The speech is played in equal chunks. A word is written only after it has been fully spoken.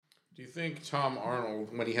Do you think Tom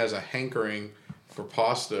Arnold, when he has a hankering for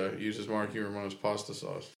pasta, uses Marky Ramone's pasta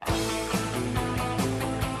sauce? You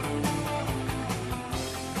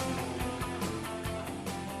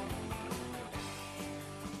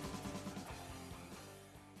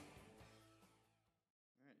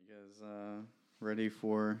guys ready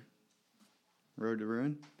for Road to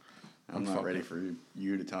Ruin? I'm not ready for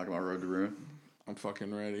you to talk about Road to Ruin. I'm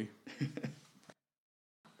fucking ready.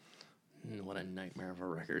 What a nightmare of a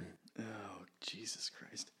record. Oh, Jesus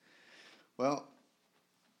Christ. Well,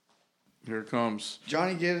 Here it comes.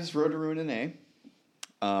 Johnny gives Road to Ruin an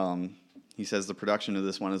A. He says the production of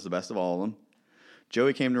this one is the best of all of them.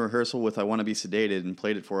 Joey came to rehearsal with I Want to Be Sedated and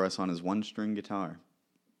played it for us on his one-string guitar.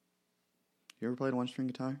 You ever played one-string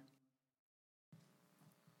guitar?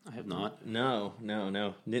 I have not. No.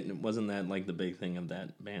 Wasn't that like the big thing of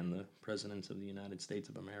that band, the Presidents of the United States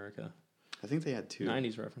of America? I think they had two.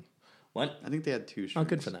 90s reference. What? I think they had two strings. Oh,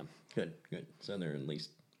 good for them. Good. So they're at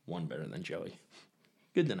least one better than Joey.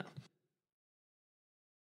 Good to know.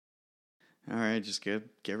 All right, just get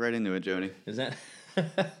right into it, Jody. Is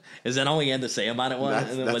that all he had to say about it?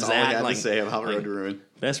 That's was all that, I had like, to say about like, Road to Ruin.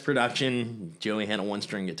 Best production, Joey had a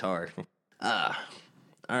one-string guitar. All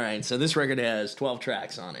right, so this record has 12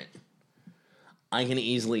 tracks on it. I can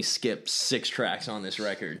easily skip 6 tracks on this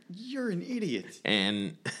record. You're an idiot.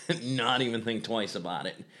 And not even think twice about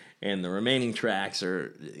it. And the remaining tracks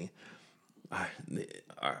are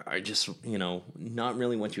just, not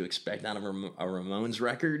really what you expect out of a Ramones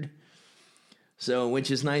record. So, which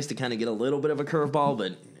is nice to kind of get a little bit of a curveball,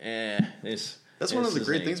 but That's one of the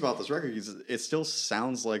great things about this record. It still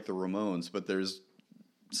sounds like the Ramones, but there's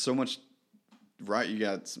so much. Right, you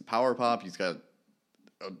got some power pop. You've got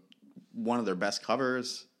one of their best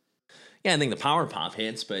covers. Yeah, I think the power pop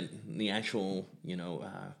hits, but the actual,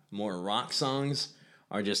 more rock songs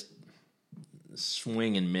are just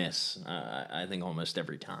swing and miss. I think almost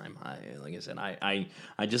every time. Like I said, I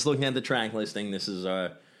just looking at the track listing. This is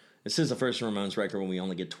the first Ramones record when we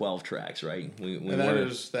only get 12 tracks, right?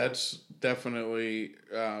 That's definitely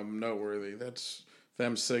noteworthy. That's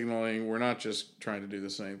them signaling we're not just trying to do the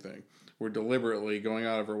same thing. We're deliberately going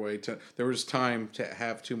out of our way to. There was time to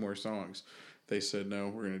have 2 more songs. They said no,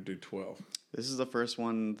 we're going to do 12. This is the first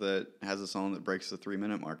one that has a song that breaks the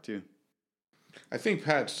 3-minute mark too. I think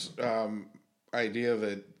Pat's idea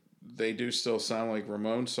that they do still sound like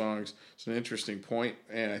Ramones songs is an interesting point,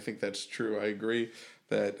 and I think that's true. I agree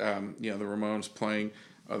that the Ramones playing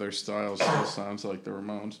other styles still sounds like the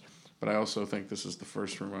Ramones, but I also think this is the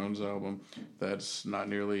first Ramones album that's not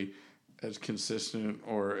nearly as consistent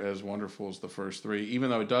or as wonderful as the first 3,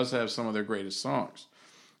 even though it does have some of their greatest songs.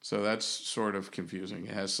 So that's sort of confusing.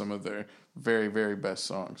 It has some of their very, very best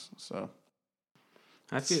songs. So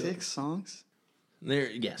I feel 6 songs?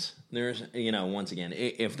 There's, once again,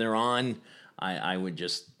 if they're on, I would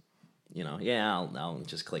just, I'll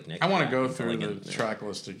just click next. I want to go through the track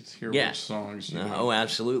list to hear which songs. Oh,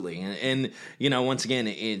 absolutely. And once again,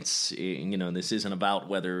 it's, this isn't about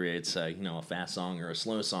whether it's, a fast song or a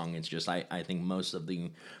slow song. It's just, I think most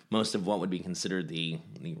of what would be considered the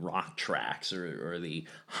rock tracks or the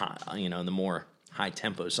high, the more high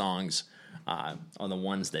tempo songs are the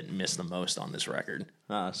ones that miss the most on this record.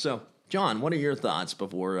 So, John, what are your thoughts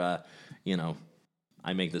before,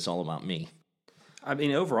 I make this all about me? I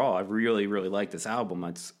mean, overall, I really, really like this album.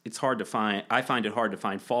 It's hard to find. I find it hard to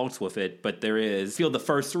find faults with it, but I feel the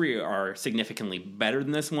first 3 are significantly better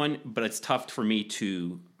than this one. But it's tough for me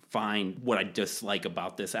to find what I dislike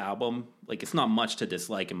about this album. Like, it's not much to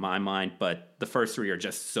dislike in my mind, but the first 3 are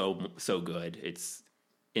just so good. It's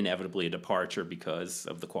inevitably a departure because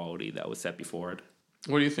of the quality that was set before it.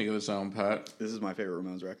 What do you think of this album, Pat? This is my favorite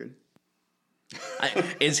Ramones record.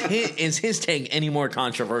 Is his take any more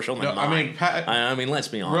controversial than mine? I mean, Pat, let's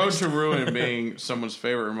be honest. Road to Ruin being someone's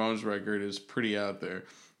favorite Ramones record is pretty out there.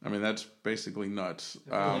 I mean, that's basically nuts.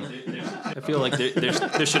 I feel like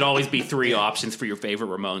there should always be 3 options for your favorite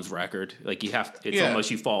Ramones record. Like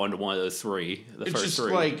almost you fall into one of those 3. It's first just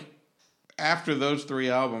 3. like after those 3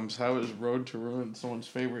 albums, how is Road to Ruin someone's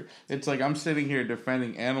favorite? It's like I'm sitting here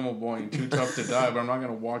defending Animal Boy and Too Tough to Die, but I'm not going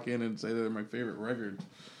to walk in and say they're my favorite record.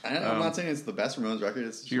 I'm not saying it's the best Ramones record.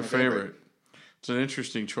 It's just your favorite. It's an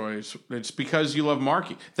interesting choice. It's because you love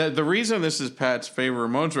Marky. The reason this is Pat's favorite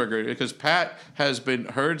Ramones record is because Pat has been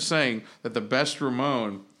heard saying that the best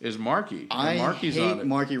Ramone is Marky. I Marky's hate on it.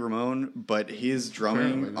 Marky Ramone, but his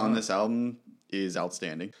drumming on this album is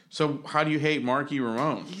outstanding. So how do you hate Marky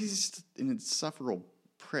Ramone? He's an insufferable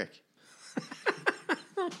prick.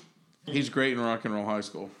 He's great in Rock and Roll High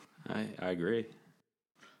School. I agree.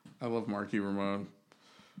 I love Marky Ramone.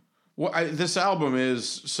 Well, this album is,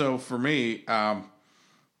 so for me,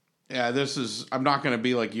 Yeah, I'm not going to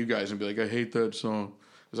be like you guys and be like, I hate that song.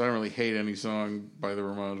 Because I don't really hate any song by the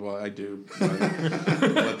Ramones. Well, I do.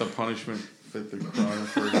 Let the Punishment Fit the Crime,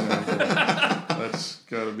 for example. That's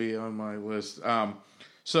got to be on my list.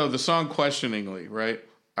 So the song Questioningly, right?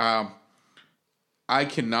 I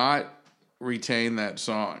cannot retain that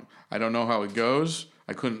song. I don't know how it goes.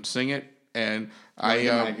 I couldn't sing it. And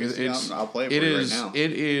I'll play it for you right now.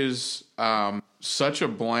 It is such a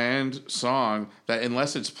bland song that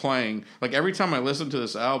unless it's playing, like every time I listen to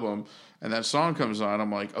this album and that song comes on,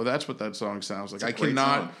 I'm like, oh, that's what that song sounds like. I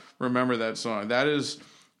cannot remember that song. That is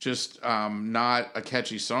just not a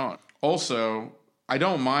catchy song. Also, I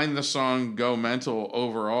don't mind the song Go Mental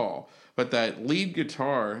overall, but that lead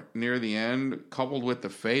guitar near the end coupled with the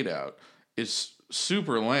fade out is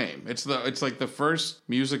super lame. It's like the first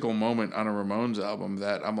musical moment on a Ramones album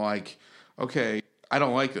that I'm like, okay, I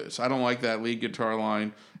don't like this. I don't like that lead guitar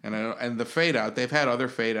line, and the fade out. They've had other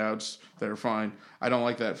fade outs that are fine. I don't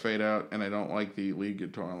like that fade out, and I don't like the lead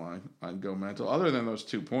guitar line on Go Mental. Other than those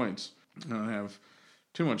 2 points, I don't have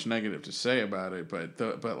too much negative to say about it.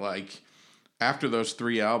 But like after those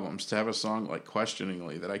 3 albums, to have a song like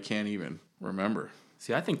Questioningly that I can't even remember.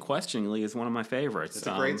 See, I think Questioningly is one of my favorites. It's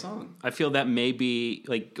a great song. I feel that maybe,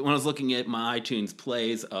 like, when I was looking at my iTunes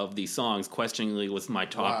plays of these songs, Questioningly was my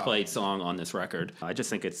top played song on this record. I just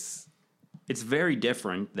think it's very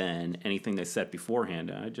different than anything they set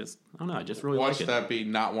beforehand. I don't know, I just really like it. Watch that be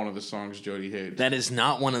not one of the songs Jody hates. That is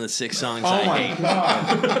not one of the 6 songs I hate. Oh my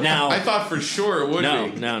God. Now, I thought for sure it would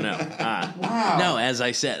be. No. Wow. No, as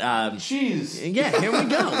I said, Jeez. yeah, here we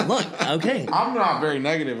go. Look, okay. I'm not very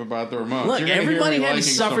negative about the Ramones. Look, everybody had to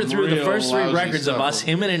suffer through the first 3 records stuff. of us,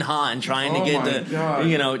 him and Han, trying to get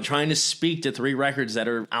God. trying to speak to 3 records that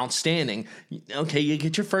are outstanding. Okay, you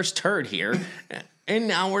get your first turd here. And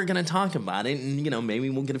now we're going to talk about it, and, maybe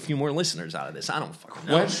we'll get a few more listeners out of this. I don't fucking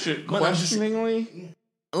know. Questioningly?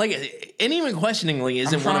 And even Questioningly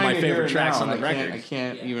isn't one of my favorite tracks on the record. I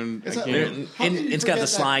can't even. It's got the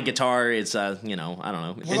slide guitar. It's, I don't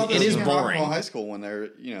know. It is Rock and boring. Roll High School when they're,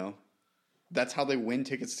 that's how they win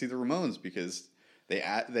tickets to the Ramones, because they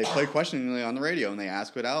play Questioningly on the radio and they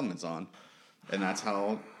ask what album it's on. And that's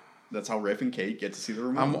how Riff and Kate get to see the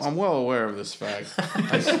Ramones. I'm well aware of this fact.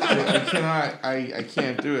 I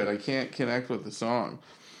can't do it. I can't connect with the song.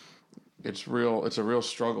 It's a real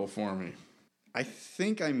struggle for me. I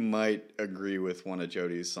think I might agree with one of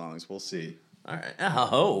Jody's songs. We'll see. All right.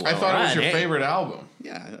 Oh, I thought it was your favorite album.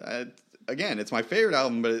 Yeah. Again, it's my favorite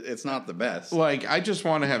album, but it's not the best. Like, I Just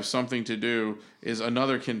Want to Have Something to Do is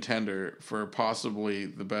another contender for possibly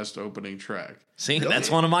the best opening track. See, that's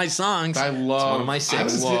one of my songs. I love. It's one of my 6. I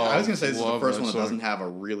was going to say this is the first one that song. doesn't have a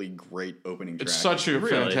really great opening track. It's such a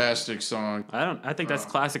fantastic song. I think that's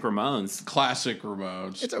classic Ramones. Classic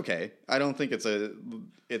Ramones. It's okay. I don't think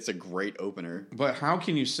it's a great opener. But how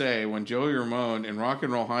can you say when Joey Ramone in Rock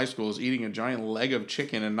and Roll High School is eating a giant leg of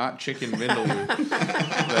chicken and not chicken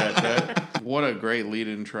vindaloo? What a great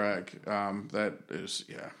lead-in track. That is,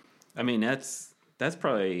 yeah. I mean, that's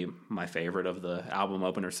probably my favorite of the album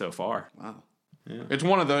opener so far. Wow. Yeah. It's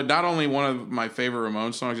not only one of my favorite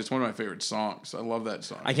Ramones songs, it's one of my favorite songs. I love that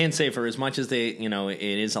song. I can't say for as much as they, it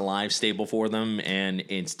is a live staple for them, and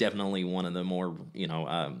it's definitely one of the more,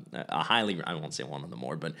 a highly, I won't say one of the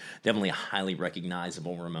more, but definitely a highly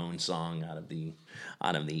recognizable Ramones song out of the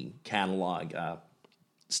catalog.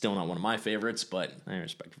 Still not one of my favorites, but I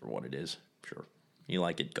respect it for what it is. Sure. You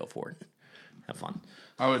like it, go for it. Have fun.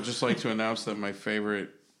 I would just like to announce that my favorite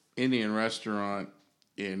Indian restaurant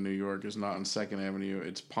in New York is not on 2nd Avenue.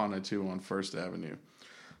 It's Pana 2 on 1st Avenue.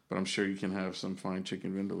 But I'm sure you can have some fine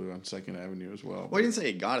chicken vindaloo on 2nd Avenue as well. Well, he didn't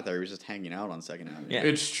say he got it there. He was just hanging out on 2nd Avenue. Yeah.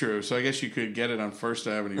 It's true. So I guess you could get it on 1st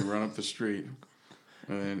Avenue, run up the street,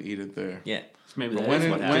 and then eat it there. Yeah. Maybe But that when is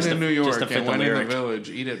what in happened. New York to fit and the when in the lyric. Village,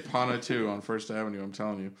 eat at Pana 2 on 1st Avenue. I'm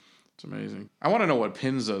telling you. It's amazing. I want to know what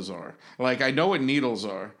pinzas are. Like, I know what needles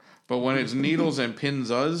are. But when it's needles and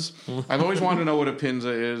pinzas, I've always wanted to know what a pinza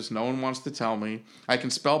is. No one wants to tell me. I can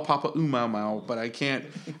spell Papa Umau, but I can't.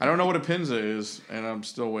 I don't know what a pinza is, and I'm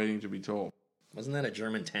still waiting to be told. Wasn't that a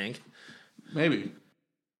German tank? Maybe.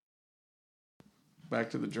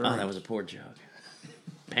 Back to the German. Oh, that was a poor joke.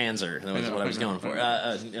 Panzer. That was what I was going for.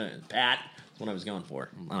 Pat. That's what I was going for.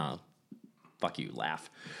 Fuck you. Laugh.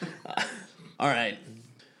 All right.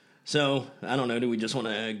 So, I don't know, do we just want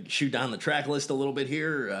to shoot down the track list a little bit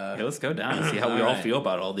here? Okay, let's go down and see how we all feel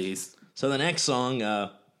about all these. So the next song,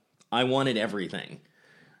 I Wanted Everything.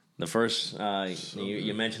 The first,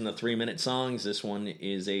 you mentioned the 3-minute songs. This one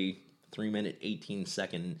is a 3-minute,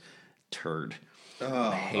 18-second turd. Oh,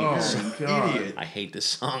 I hate this song. idiot. I hate this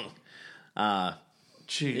song.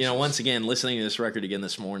 Jesus. once again, listening to this record again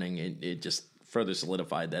this morning, it just further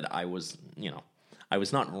solidified that I was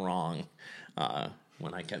not wrong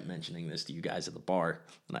when I kept mentioning this to you guys at the bar.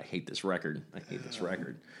 And I hate this record.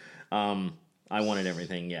 I Wanted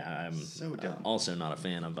Everything. Yeah, I'm So dumb. also not a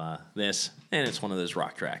fan of this, and it's one of those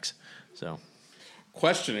rock tracks. So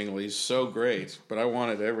Questioningly so great, but I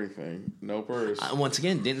Wanted Everything. No purse. once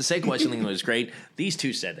again, didn't say Questioning was great. These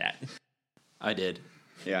two said that, I did.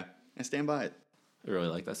 Yeah, I stand by it. I really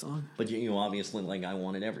like that song. but you obviously like I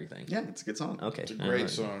Wanted Everything. Yeah, it's a good song. Okay, It's a great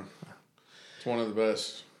song. It's one of the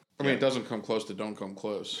best. I mean, it doesn't come close to Don't Come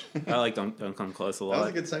Close. I like Don't Come Close a lot.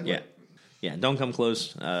 That was a good segue. Yeah, Don't Come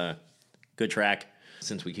Close. Good track.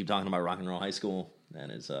 Since we keep talking about Rock and Roll High School, that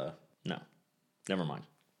is no, never mind.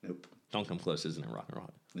 Nope. Don't Come Close isn't in Rock and Roll.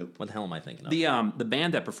 Nope. What the hell am I thinking of? The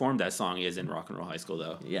band that performed that song is in Rock and Roll High School,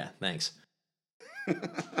 though. Yeah, thanks.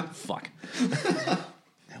 Fuck.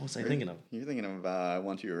 What was I thinking of? You're thinking of I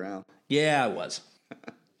Want You Around. Yeah, I was.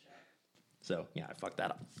 So yeah, I fucked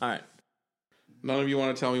that up. All right. None of you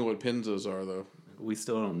want to tell me what Pinzas are, though. We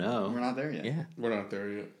still don't know. We're not there yet. Yeah. We're not there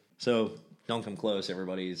yet. So Don't Come Close.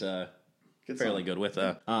 Everybody's Good fairly song. good with.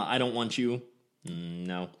 I Don't Want You.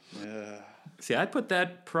 No. See, I'd put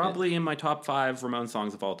that probably in my top 5 Ramon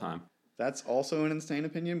songs of all time. That's also an insane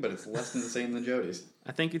opinion, but it's less insane than Jody's.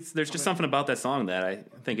 I think there's just something about that song that I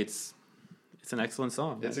think it's an excellent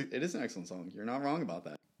song. It is an excellent song. You're not wrong about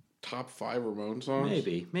that. Top 5 Ramon songs?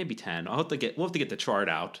 Maybe 10. We'll have to get the chart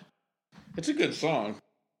out. It's a good song.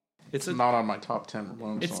 It's Not on my top 10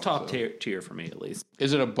 Ramon songs. it's top though. tier for me at least.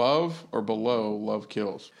 Is it above or below Love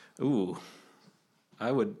Kills? Ooh,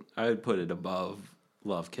 I would put it above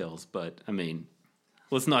Love Kills, but I mean,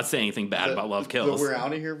 let's not say anything bad about Love The Kills. We're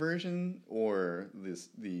Outta Here version or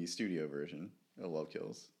the studio version of Love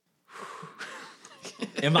Kills?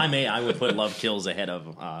 If I may, I would put Love Kills ahead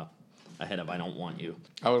of I Don't Want You.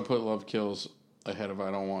 I would put Love Kills ahead of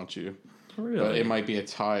I Don't Want You. Really? But it might be a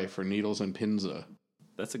tie for Needles and Pinza.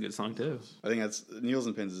 That's a good song too. I think that's Needles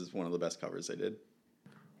and Pins is one of the best covers they did.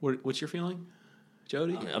 What's your feeling,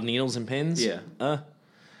 Jody? Of Needles and Pins? Yeah.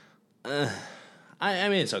 I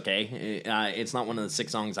mean, it's okay. It's not one of the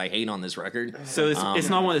 6 songs I hate on this record. So it's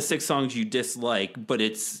not one of the 6 songs you dislike, but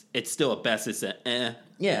it's still at best it's a eh.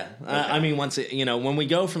 Yeah. I mean, when we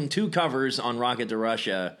go from 2 covers on Rocket to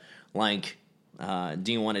Russia, like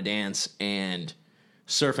Do You Want to Dance and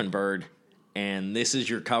Surfin' Bird, and this is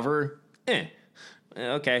your cover,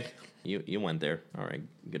 okay. You went there. All right.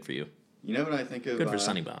 Good for you. You know what I think of? Good for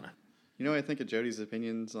Sonny Bono. You know what I think of Jody's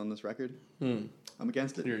opinions on this record? I'm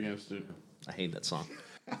against it. You're against it. I hate that song.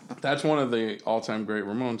 That's one of the all-time great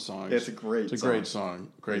Ramon songs. It's a great It's a song. great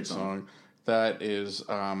song. Great song. song. That is,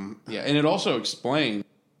 and it also explains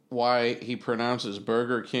why he pronounces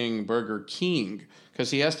Burger King, because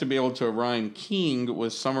he has to be able to rhyme king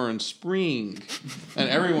with summer and spring. And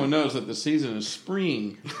everyone knows that the season is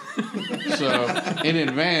spring. So in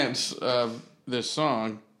advance of this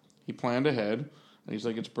song, he planned ahead, and he's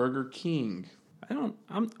like, it's Burger King.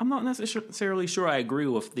 I'm not necessarily sure I agree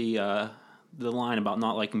with the line about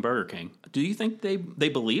not liking Burger King. Do you think they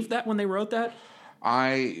believed that when they wrote that?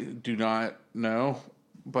 I do not know,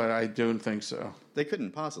 but I don't think so. They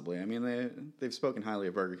couldn't possibly. I mean, they've spoken highly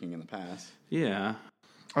of Burger King in the past. Yeah.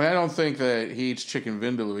 I mean, I don't think that he eats chicken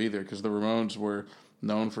vindaloo either, because the Ramones were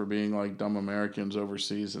known for being like dumb Americans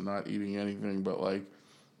overseas and not eating anything but like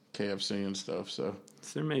KFC and stuff. So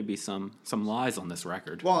there may be some lies on this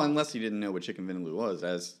record. Well, unless he didn't know what chicken vindaloo was,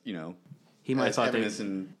 as you know, He might have as thought evidence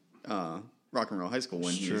in Rock and Roll High School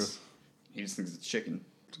when he just thinks it's chicken.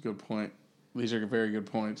 it's a good point. These are very good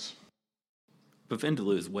points. But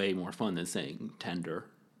Vindaloo is way more fun than saying tender.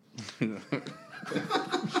 It's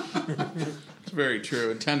very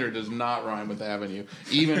true. And tender does not rhyme with avenue.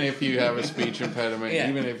 Even if you have a speech impediment, Yeah.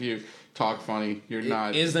 even if you talk funny, you're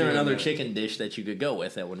not. Is there doing another that. chicken dish that you could go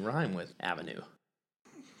with that would rhyme with Avenue?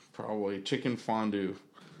 Probably chicken fondue.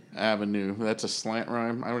 Avenue. That's a slant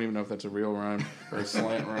rhyme. I don't even know if that's a real rhyme or a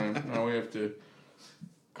slant rhyme. Now we have to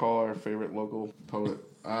call our favorite local poet.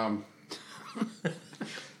 I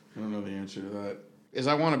don't know the answer to that. Is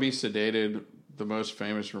I Want to Be Sedated the most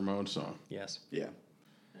famous Ramon song? Yes. Yeah.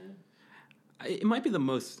 It might be the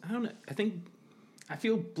most. I don't know. I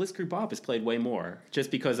feel Blitzkrieg Bop is played way more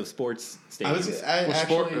just because of sports stations.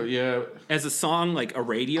 Yeah. As a song, like a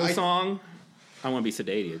radio song, I Want to Be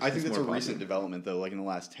Sedated. I think It's that's a more recent popular. development, though. Like in the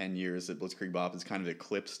last 10 years, that Blitzkrieg Bop has kind of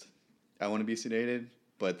eclipsed I Want to Be Sedated,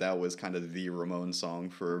 but that was kind of the Ramon song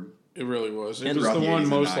for. It really was. It And was throughout the the one 80s and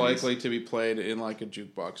most 90s. likely to be played in like a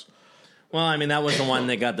jukebox. Well, I mean, that was the one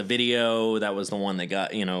that got the video. That was the one that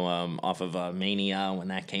got, off of Mania when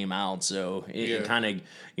that came out. So it kind of,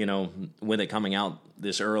 with it coming out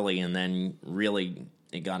this early and then really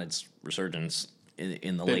it got its resurgence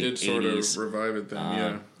in the late 80s. They did sort of revive it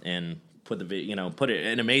then, And put put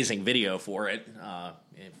an amazing video for it.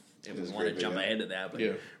 If we was a want to great jump video. ahead to that, but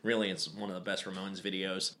really it's one of the best Ramones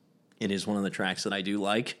videos. It is one of the tracks that I do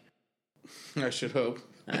like. I should hope.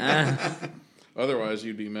 Otherwise,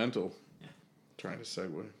 you'd be mental. Trying to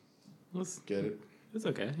segue. Get it? It's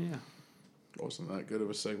okay, yeah. Wasn't that good of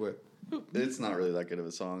a segue. It's not really that good of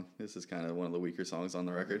a song. This is kind of one of the weaker songs on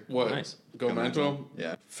the record. What? Nice. Go mental?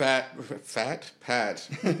 Yeah. Fat Pat,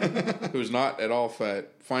 who's not at all fat,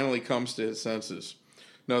 finally comes to his senses.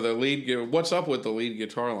 No, what's up with the lead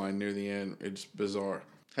guitar line near the end? It's bizarre.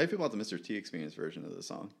 How do you feel about the Mr. T Experience version of the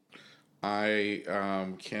song? I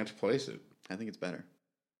can't place it. I think it's better.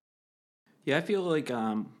 Yeah, I feel like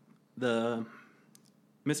the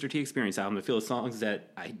Mr. T Experience album, I feel the songs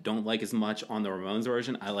that I don't like as much on the Ramones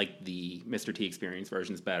version, I like the Mr. T Experience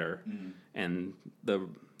versions better. And the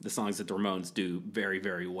songs that the Ramones do very,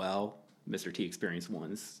 very well, Mr. T Experience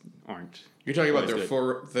ones aren't. You're talking about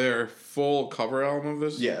Always their full cover album of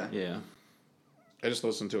this? Yeah. Yeah. I just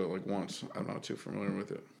listened to it like once. I'm not too familiar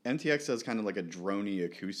with it. MTX does kind of like a drony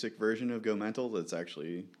acoustic version of Go Mental that's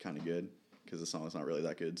actually kind of good because the song's not really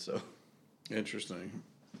that good. So Interesting.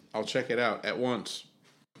 I'll check it out at once.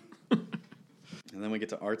 And then we get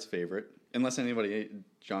to Art's favorite. Unless anybody,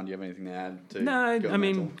 John, do you have anything to add to No, I Go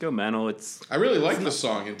mean, Mental? Go Mental, it's I really like the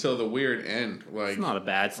song until the weird end. Like, not a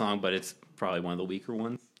bad song, but it's probably one of the weaker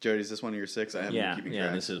ones. Jody, is this one of your 6? I haven't been keeping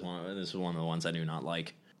track. This is one of the ones I do not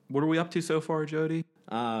like. What are we up to so far, Jody?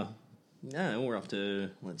 Yeah, we're up to,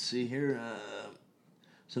 let's see here.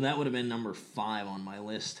 So that would have been number 5 on my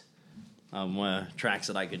list of tracks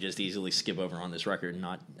that I could just easily skip over on this record and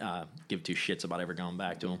not give two shits about ever going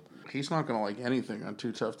back to them. he's not going to like anything on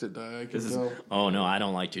Too Tough to Die. I can tell. Oh, no, I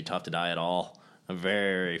don't like Too Tough to Die at all.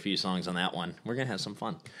 Very few songs on that one. We're going to have some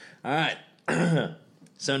fun. All right.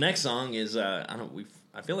 So next song is, I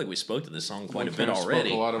feel like we spoke to this song quite a bit Kinda spoke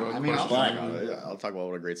already. a lot about I'll talk about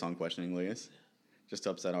what a great song Questioningly is. Just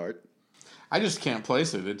to upset Art. I just can't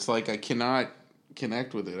place it. It's like I cannot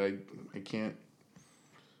connect with it. I can't.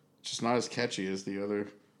 It's just not as catchy as the other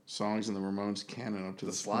songs in the Ramones canon up to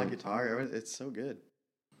The this slide point. guitar, it's so good.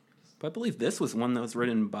 But I believe this was one that was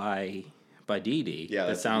written by Dee Dee. Yeah,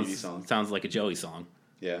 that that's a Dee Dee song. sounds like a Joey song.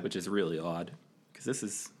 Yeah. Which is really odd because this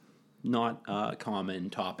is not common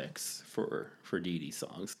topics for Dee Dee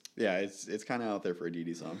songs. Yeah, it's kind of out there for a Dee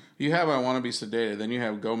Dee song. You have I Want to Be Sedated, then you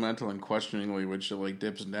have Go Mental and Questioningly, which like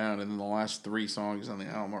dips down, and then the last 3 songs on the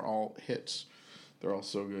album are all hits. They're all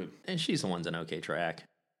so good. And She's the One's an okay track.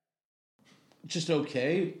 Just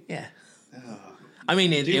okay? Yeah. I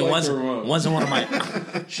mean, it you like wasn't the Ramones? wasn't one of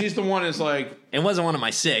my She's the One is like it wasn't one of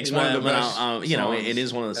my 6, One of the but best songs. It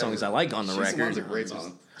is one of the songs I like on the She's the One's record. a great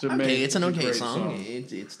song. It's an okay great song.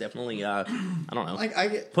 It's definitely I don't know. Like I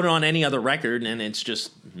get. Put it on any other record and it's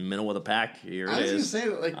just middle of the pack. Here I it was gonna is. say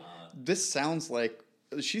like this sounds like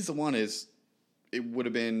She's the One is. It would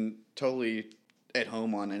have been totally at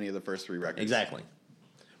home on any of the first 3 records. Exactly.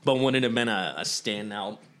 But would it have been a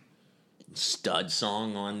standout stud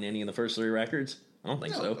song on any of the first 3 records? I don't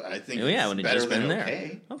think No, so. I think yeah, it it's would have better just been than there.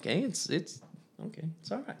 okay. Okay, it's okay.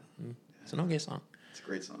 It's all right. It's an okay song. It's a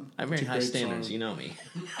great song. I have very It's a high great standards. song. You know me.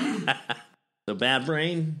 So Bad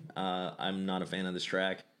Brain. I'm not a fan of this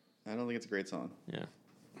track. I don't think it's a great song. Yeah.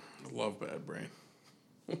 I love Bad Brain.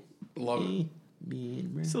 Love it.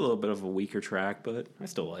 It's a little bit of a weaker track, but I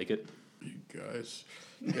still like it. You guys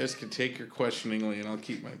can take your Questioningly, and I'll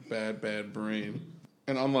keep my bad brain.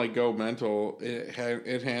 And unlike Go Mental, it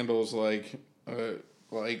handles like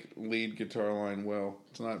lead guitar line well.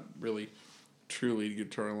 It's not really true lead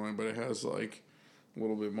guitar line, but it has like a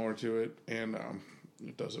little bit more to it, and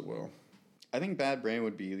it does it well. I think Bad Brain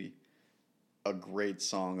would be a great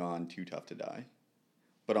song on Too Tough to Die.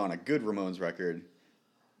 But on a good Ramones record,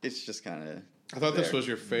 it's just kind of. I thought this was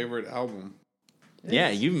your favorite album. Yeah,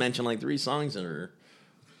 you've mentioned like 3 songs that are.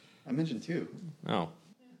 I mentioned 2. Oh.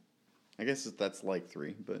 I guess that's like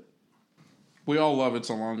 3, but. We all love It's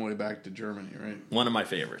a Long Way Back to Germany, right? One of my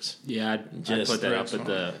favorites. Yeah, I'd Just put that great up song. at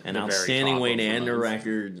the An the very outstanding top way of to end a Ramones.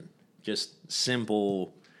 record. Just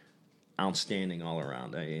simple, outstanding all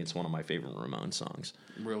around. It's one of my favorite Ramones songs.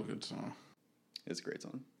 Real good song. It's a great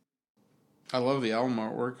song. I love the album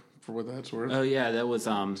artwork for what that's worth. Oh yeah, that was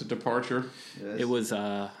It's a departure. it was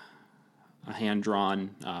a hand drawn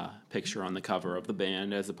picture on the cover of the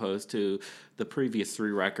band as opposed to the previous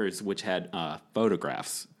 3 records which had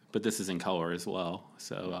photographs, but this is in color as well.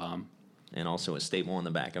 So and also a staple on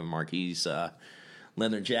the back of Marquis'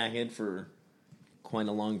 leather jacket for quite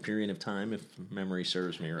a long period of time, if memory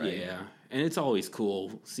serves me right. Yeah, and it's always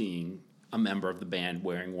cool seeing a member of the band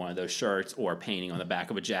wearing one of those shirts or painting on the back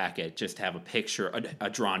of a jacket, just to have a picture, a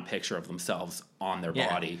drawn picture of themselves on their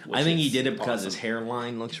body. I think he is did it because awesome. his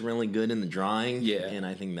hairline looks really good in the drawing. Yeah. And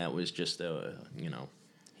I think that was just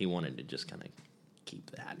he wanted to just kind of keep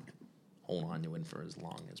that, hold on to it for as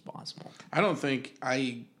long as possible.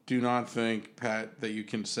 I do not think, Pat, that you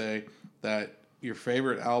can say that your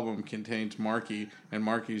favorite album contains Marky and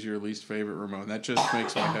Marky's your least favorite Ramone. That just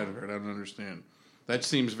makes my head hurt. I don't understand. That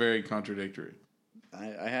seems very contradictory.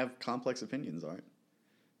 I have complex opinions, Art.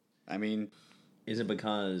 I mean, Is it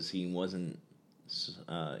because he wasn't,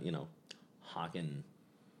 hawking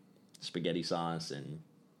spaghetti sauce and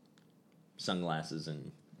sunglasses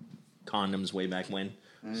and condoms way back when?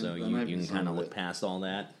 So that you might be can some kind of of look it. past all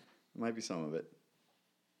that. it might be some of it.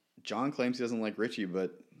 John claims he doesn't like Richie,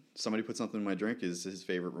 but Somebody Put Something in My Drink is his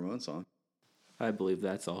favorite Ramone song. I believe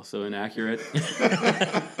that's also inaccurate.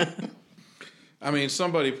 I mean,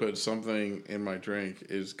 Somebody Put Something in My Drink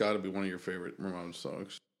is got to be one of your favorite Ramone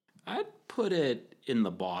songs. I'd put it in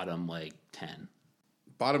the bottom, 10.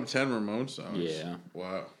 Bottom 10 Ramone songs? Yeah.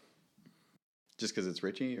 Wow. Just because it's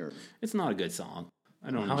Richie, or It's not a good song. I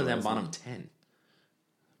don't. How is enjoy that the song. bottom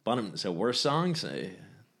 10? So worst songs?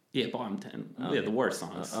 Yeah, bottom 10. Yeah, the worst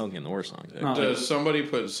songs. Okay, the worst songs. No, Does Somebody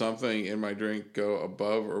Put Something in My Drink go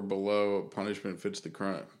above or below Punishment Fits the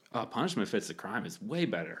Crime? Punishment Fits the Crime is way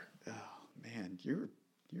better. man, you're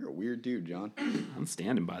a weird dude, John. I'm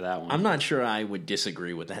standing by that one. I'm not sure I would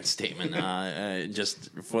disagree with that statement. Just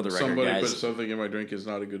for the record, Somebody Put guys, Something in My Drink is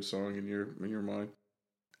not a good song in your mind.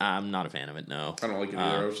 I'm not a fan of it. No. I don't like it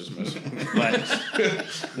either. I was just messing. But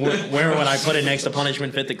where would I put it next to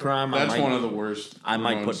Punishment Fit the Crime? That's one of the worst. I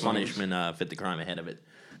might Ramone put songs. Punishment Fit the Crime ahead of it.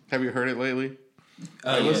 Have you heard it lately?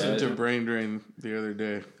 I listened to Brain Drain the other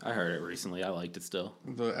day. I heard it recently. I liked it still.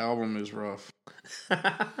 The album is rough.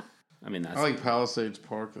 I mean, that's I like Palisades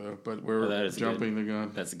Park though, but we're that is jumping the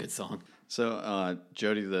gun. that's a good song. So,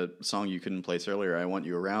 Jody, the song you couldn't place earlier, I Want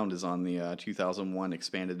You Around, is on the 2001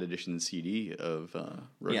 expanded edition CD of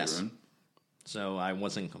Road Yes. to Ruin. So I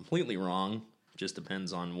wasn't completely wrong. Just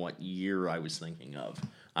depends on what year I was thinking of.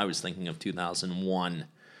 I was thinking of 2001.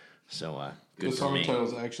 So good The for song me. title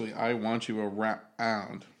is actually "I Want You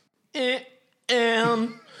Around."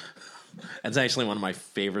 And that's actually one of my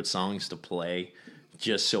favorite songs to play,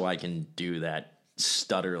 just so I can do that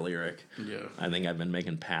stutter lyric. Yeah. I think I've been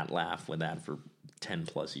making Pat laugh with that for 10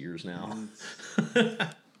 plus years now.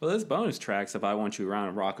 Well, those bonus tracks of I Want You Around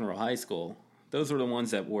and Rock and Roll High School, those were the ones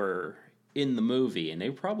that were in the movie, and they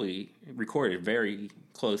probably recorded very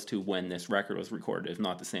close to when this record was recorded, if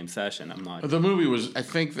not the same session. I'm not. The movie was, I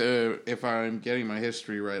think, if I'm getting my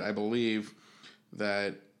history right, I believe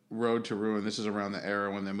that Road to Ruin, this is around the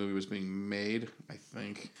era when that movie was being made, I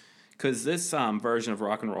think. Because this version of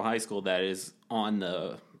Rock and Roll High School that is on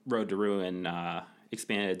the Road to Ruin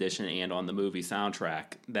expanded edition and on the movie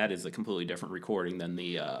soundtrack, that is a completely different recording than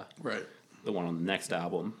the Right. the one on the next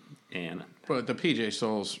album. And But the PJ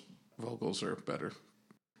Souls vocals are better.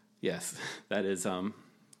 yes, that is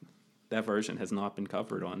that version has not been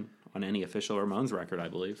covered on any official Ramones record, I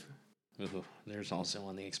believe. Ooh, there's also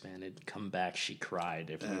on the expanded "Come Back She Cried,"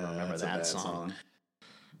 if you remember That's a that bad song.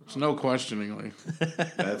 There's no questioningly.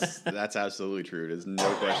 That's absolutely true. It is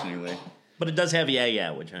no questioningly. But it does have "Yeah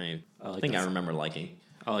Yeah," which I like think that I song. remember liking.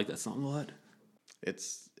 I like that song a lot.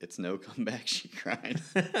 It's no comeback. She cried.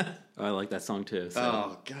 I like that song too. So.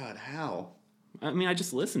 Oh God, how? I mean, I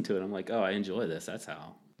just listened to it. I'm like, oh, I enjoy this. That's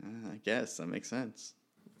how. I guess that makes sense.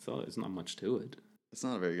 So there's not much to it. It's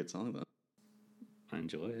not a very good song though. I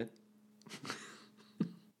enjoy it.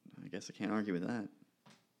 I guess I can't argue with that.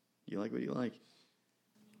 You like what you like.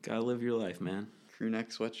 Gotta live your life, man. Crew neck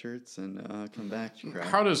sweatshirts and come back. She cried.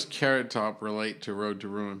 How does Carrot Top relate to Road to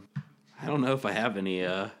Ruin? I don't know if I have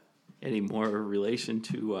any more relation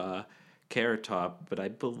to Carrot Top, but I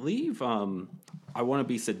believe I Want to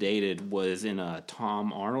Be Sedated was in a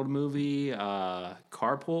Tom Arnold movie,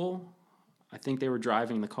 Carpool. I think they were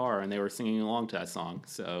driving the car and they were singing along to that song.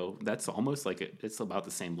 So that's almost like it's about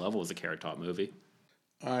the same level as a Carrot Top movie.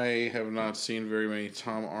 I have not seen very many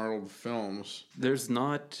Tom Arnold films. You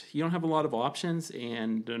don't have a lot of options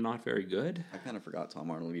and they're not very good. I kind of forgot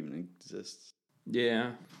Tom Arnold even exists.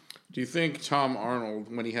 Yeah. Do you think Tom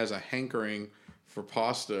Arnold, when he has a hankering for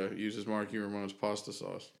pasta, uses Marky Ramone's pasta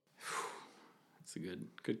sauce? That's a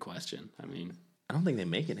good question. I mean, I don't think they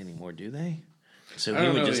make it anymore, do they? So I he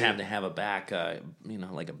don't would know, just yeah. have to have a back,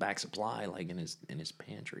 like a back supply, like in his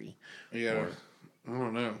pantry. Yeah, I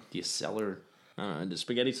don't know. Do you sell her? I don't know. Does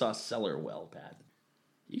spaghetti sauce cellar well, Pat?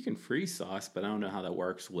 You can freeze sauce, but I don't know how that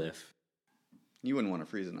works with. You wouldn't want to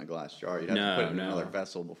freeze it in a glass jar. You'd have No, to put it in no. another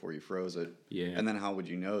vessel before you froze it. Yeah. And then how would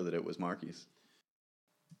you know that it was Marky's?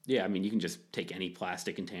 Yeah, I mean, you can just take any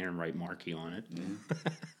plastic container and write Marky on it.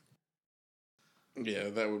 Yeah,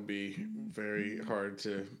 that would be very hard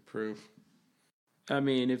to prove. I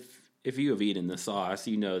mean, if you have eaten the sauce,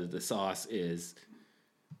 you know that the sauce is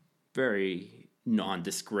very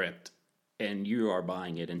nondescript, and you are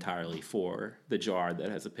buying it entirely for the jar that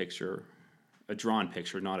has a drawn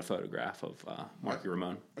picture, not a photograph of Marky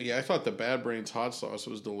Ramone. Yeah, I thought the Bad Brains hot sauce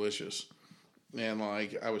was delicious. And,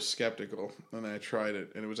 like, I was skeptical. And I tried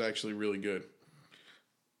it, and it was actually really good.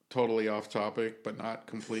 Totally off topic, but not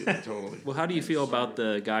completely totally. Well, how do you feel about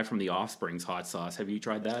the guy from The Offspring's hot sauce? Have you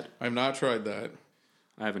tried that? I've not tried that.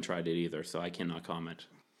 I haven't tried it either, so I cannot comment.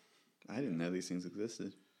 I didn't know these things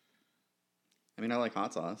existed. I mean, I like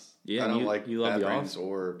hot sauce. Yeah, I don't you- like you love Bad the Brains Off-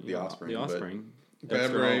 or The Offspring. The but Offspring. Bad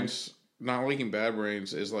Extra Brains, not liking Bad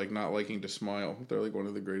Brains is like not liking To Smile. They're like one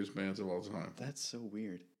of the greatest bands of all time. That's so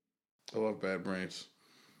weird. I love Bad Brains.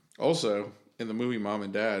 Also, in the movie Mom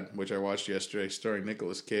and Dad, which I watched yesterday, starring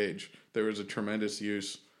Nicolas Cage, there was a tremendous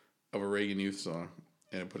use of a Reagan Youth song,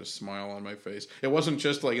 and it put a smile on my face. It wasn't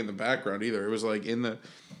just like in the background either; it was like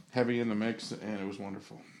heavy in the mix, and it was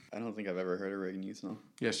wonderful. I don't think I've ever heard a Reagan Youth song.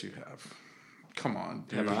 Yes, you have. Come on,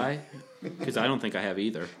 dude. Have I? Because I don't think I have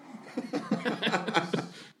either.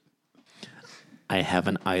 I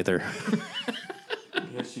haven't either.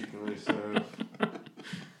 Yes, you guys have.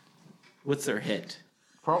 What's their hit?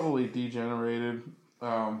 Probably Degenerated.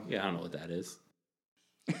 Yeah, I don't know what that is.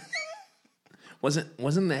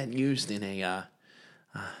 Wasn't that used in a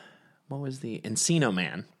what was the Encino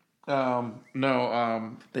Man?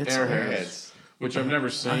 No, It's Airheads, which I've never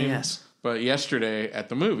seen. Oh, yes. But yesterday at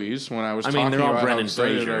the movies, when I was I talking mean, they're all about how Brendan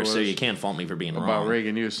excited I Fraser, so was you can't fault me for being about wrong.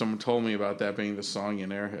 Reagan Youth, someone told me about that being the song in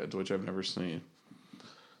Airheads, which I've never seen.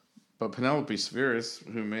 But Penelope Spheris,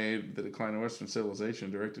 who made The Decline of Western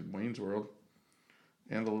Civilization, directed Wayne's World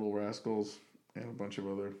and The Little Rascals and a bunch of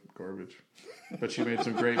other garbage. But she made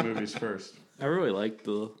some great movies first. I really liked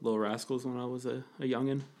the Little Rascals when I was a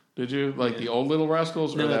youngin'. Did you? Like the old Little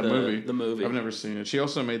Rascals or No, that the- movie? the movie. I've never seen it. She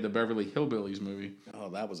also made the Beverly Hillbillies movie. Oh,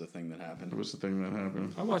 that was a thing that happened. That was the thing that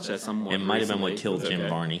happened. I watched that somewhat. It might have been what recently. killed Jim Okay.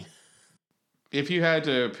 Varney. If you had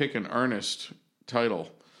to pick an Ernest title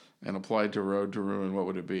and applied to Road to Ruin, what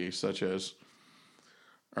would it be? Such as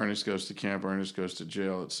Ernest Goes to Camp, Ernest Goes to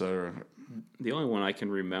Jail, etc. The only one I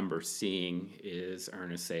can remember seeing is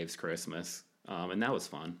Ernest Saves Christmas, and that was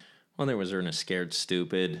fun. Well, there was Ernest Scared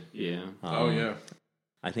Stupid. Yeah. Oh, yeah.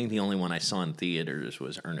 I think the only one I saw in theaters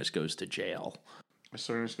was Ernest Goes to Jail. I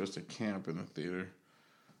saw Ernest Goes to Camp in the theater.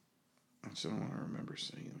 That's the only one I remember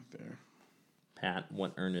seeing it there. Pat,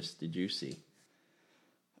 what Ernest did you see?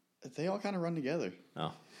 They all kind of run together.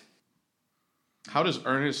 Oh, How does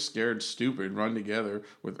Ernest Scared Stupid run together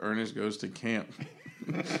with Ernest Goes to Camp?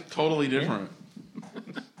 Totally different.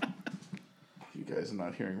 You guys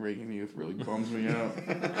not hearing Reagan Youth really bums me out.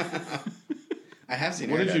 I have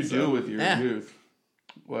seen What did you Airheads, do though. with your Yeah. youth?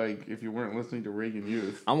 Like, if you weren't listening to Reagan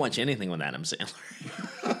Youth. I'll watch anything with Adam Sandler.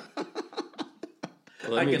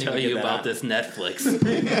 Let me can tell look you at about that. this Netflix.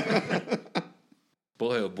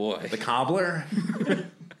 Boy, oh boy. The Cobbler.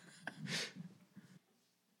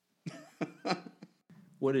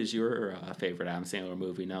 What is your favorite Adam Sandler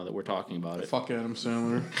movie now that we're talking about it? Fuck Adam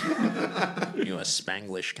Sandler. You a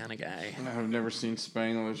Spanglish kind of guy. I've never seen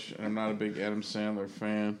Spanglish, and I'm not a big Adam Sandler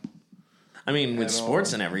fan. I mean, with At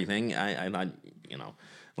sports all. and everything, I thought, you know,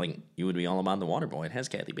 like you would be all about The Waterboy. It has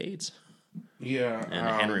Kathy Bates Yeah.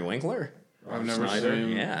 and Henry Winkler. I've never Snyder, seen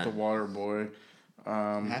yeah. The Water Boy.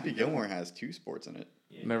 Happy Gilmore has 2 sports in it.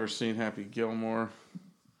 Never seen Happy Gilmore.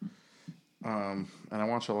 And I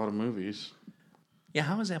watch a lot of movies. Yeah,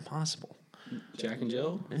 how is that possible? Jack and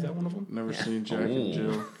Jill? Is that one of them? Never seen Jack and Ooh.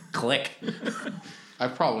 Jill. Click.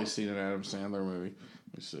 I've probably seen an Adam Sandler movie.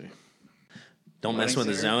 Let me see. Don't mess with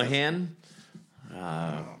the Zohan. Oh,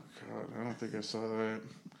 God. I don't think I saw that.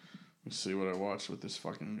 Let me see what I watched with this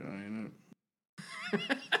fucking guy in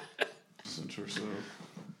it. Since we're so...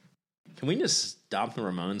 Can we just stop the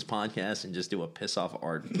Ramones podcast and just do a piss off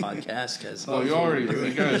art podcast? Because Well,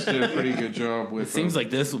 you guys did a pretty good job with... It seems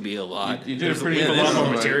like this will be a lot. You did a pretty There's good a lot job more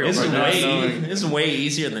by- material. this is by not way knowing- this is way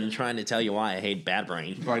easier than trying to tell you why I hate Bad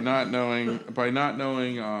Brain. By not knowing,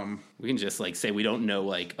 We can just like say we don't know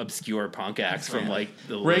like obscure punk acts from like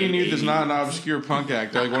the Reagan late Youth is 80s. not an obscure punk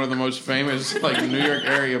act. They're like one of the most famous like New York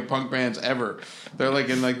area punk bands ever. They're like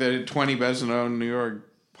in like the 20 best known New York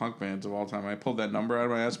punk bands of all time. I pulled that number out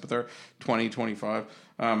of my ass, but they're 20, 25.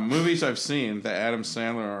 Movies I've seen that Adam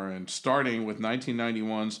Sandler are in, starting with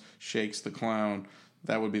 1991's Shakes the Clown.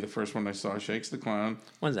 That would be the first one I saw, Shakes the Clown.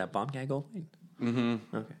 What is that, Bobcat Goldthwait?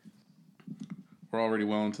 Mm-hmm. Okay. We're already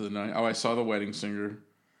well into the night. Oh, I saw The Wedding Singer.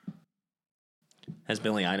 Has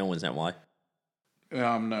Billy Idol, was that why?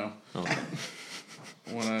 No. Okay.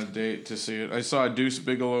 Went on a date to see it. I saw Deuce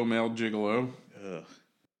Bigelow, Male Gigolo. Ugh.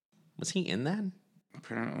 Was he in that?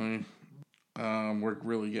 Apparently. We're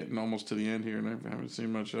really getting almost to the end here, and I haven't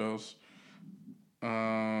seen much else.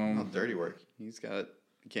 Oh, Dirty Work. He's got a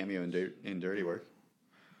cameo in Dirty Work.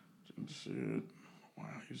 Didn't see it. Wow,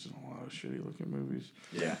 he's in a lot of shitty looking movies.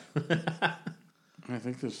 Yeah. I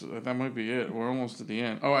think that might be it. We're almost at the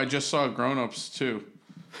end. Oh, I just saw Grown Ups too.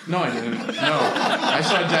 No, I didn't. No, I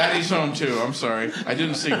saw Daddy's Home 2. I'm sorry. I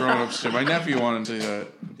didn't see Grown Ups 2. My nephew wanted to see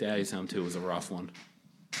that. Daddy's Home 2 was a rough one.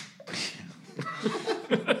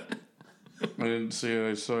 I didn't see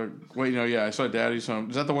it. I saw Daddy's Home.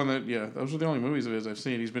 Is that the one that, those are the only movies of his I've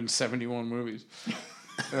seen. He's been in 71 movies.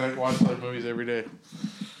 And I watch like movies every day.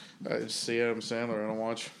 I just see Adam Sandler. I don't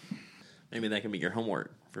watch. Maybe that can be your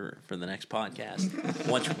homework for the next podcast.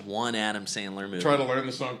 Watch one Adam Sandler movie. Try to learn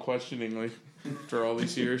the song questioningly for all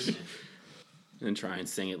these years. And try and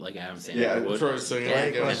sing it like Adam Sandler Yeah, would. try to sing it Yeah,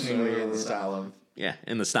 like Adam Questioningly in the Sandler. style of. Yeah,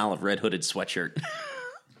 in the style of Red Hooded Sweatshirt.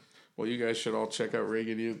 Well, you guys should all check out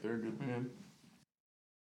Reagan Youth. They're a good band.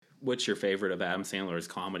 What's your favorite of Adam Sandler's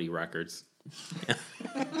comedy records?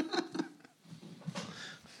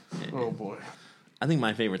 Oh, boy. I think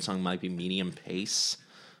my favorite song might be Medium Pace.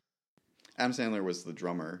 Adam Sandler was the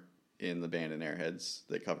drummer in the band in Airheads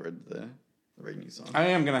that covered the Reagan Youth song. I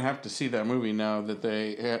am going to have to see that movie now that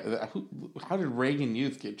they... how did Reagan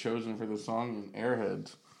Youth get chosen for the song in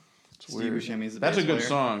Airheads? It's Steve weird. Buscemi's the That's a bass good player.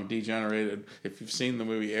 song, Degenerated. If you've seen the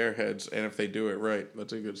movie Airheads, and if they do it right,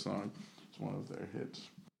 that's a good song. It's one of their hits.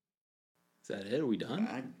 Is that it? Are we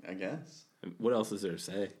done? I guess. What else is there to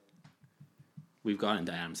say? We've gotten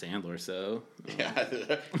to Adam Sandler, so...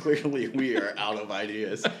 Yeah, clearly we are out of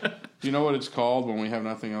ideas. Do you know what it's called when we have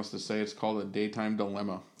nothing else to say? It's called a daytime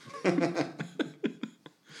dilemma.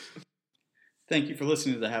 Thank you for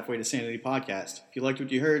listening to the Halfway to Sanity podcast. If you liked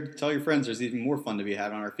what you heard, tell your friends there's even more fun to be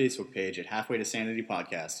had on our Facebook page at Halfway to Sanity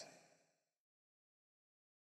Podcast.